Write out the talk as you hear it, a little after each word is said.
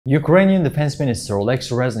Ukrainian Defense Minister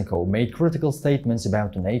Oleksiy Reznikov made critical statements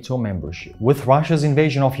about the NATO membership. With Russia's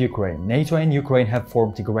invasion of Ukraine, NATO and Ukraine have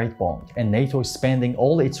formed a great bond, and NATO is spending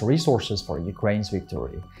all its resources for Ukraine's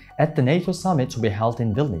victory. At the NATO summit to be held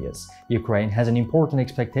in Vilnius, Ukraine has an important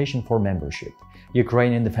expectation for membership.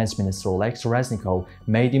 Ukrainian Defense Minister Oleksiy Reznikov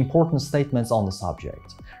made important statements on the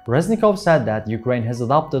subject. Reznikov said that Ukraine has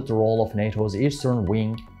adopted the role of NATO's Eastern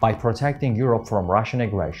Wing by protecting Europe from Russian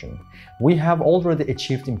aggression. We have already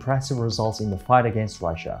achieved impressive results in the fight against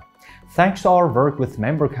Russia. Thanks to our work with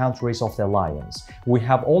member countries of the alliance, we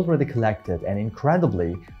have already collected an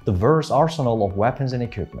incredibly diverse arsenal of weapons and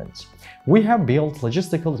equipment. We have built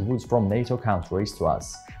logistical routes from NATO countries to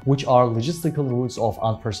us, which are logistical routes of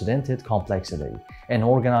unprecedented complexity, and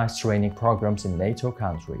organized training programs in NATO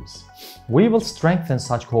countries. We will strengthen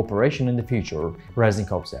such cooperation in the future,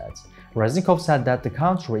 Reznikov said. Reznikov said that the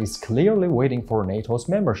country is clearly waiting for NATO's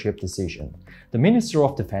membership decision. The Ministry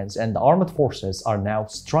of Defense and the armed forces are now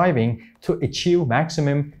striving to achieve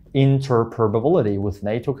maximum interoperability with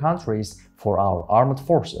NATO countries for our armed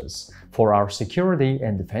forces, for our security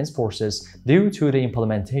and defense forces due to the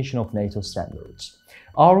implementation of NATO standards.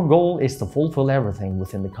 Our goal is to fulfill everything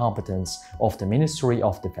within the competence of the Ministry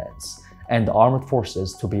of Defense and the armed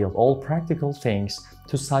forces to build all practical things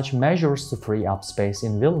to such measures to free up space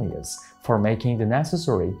in Vilnius for making the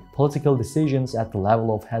necessary political decisions at the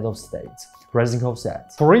level of head of state, Reznikov said.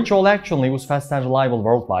 To reach all actual news fast and reliable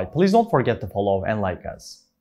worldwide, please don't forget to follow and like us.